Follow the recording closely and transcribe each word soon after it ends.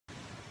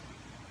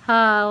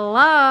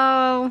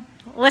Hello,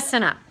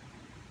 listen up.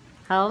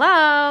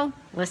 Hello,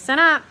 listen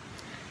up.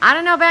 I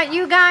don't know about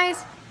you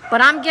guys,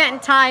 but I'm getting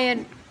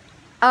tired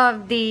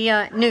of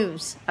the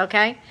news,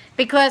 okay?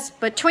 Because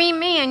between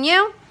me and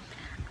you,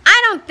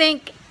 I don't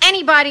think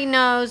anybody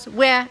knows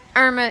where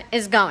Irma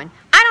is going.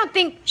 I don't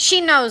think she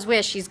knows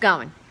where she's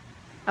going,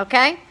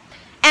 okay?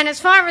 And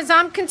as far as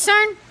I'm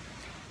concerned,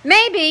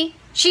 maybe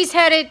she's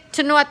headed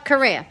to North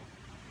Korea,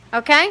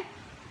 okay?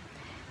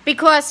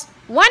 Because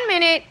one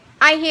minute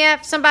I hear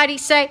somebody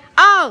say,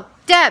 oh,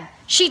 Deb,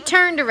 she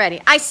turned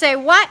already. I say,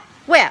 what?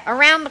 Where?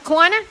 Around the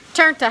corner?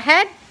 Turned her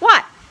head?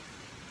 What?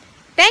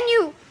 Then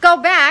you go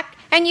back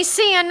and you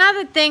see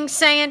another thing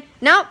saying,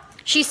 nope,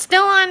 she's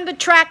still on the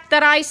track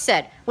that I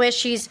said, where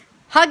she's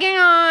hugging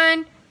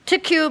on to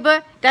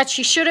Cuba, that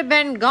she should have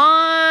been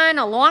gone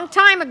a long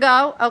time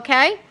ago,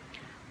 okay?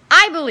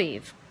 I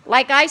believe,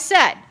 like I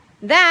said,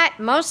 that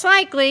most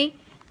likely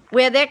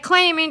where they're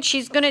claiming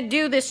she's going to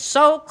do this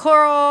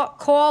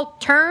so-called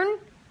turn,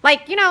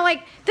 like, you know,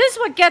 like, this is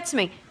what gets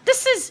me.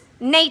 This is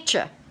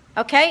nature,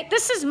 okay?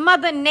 This is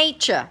Mother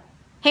Nature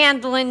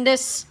handling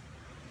this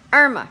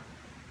Irma.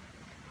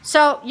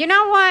 So, you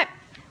know what?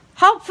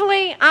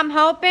 Hopefully, I'm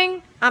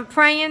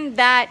praying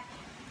that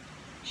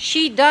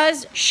she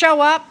does show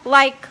up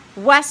like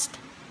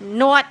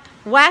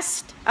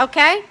northwest,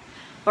 okay?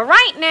 But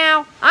right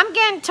now, I'm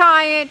getting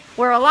tired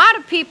where a lot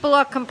of people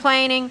are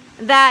complaining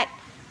that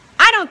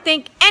I don't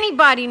think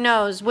anybody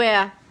knows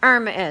where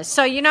Irma is.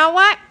 So you know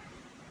what?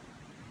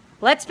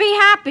 Let's be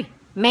happy.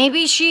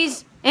 Maybe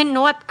she's in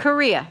North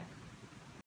Korea.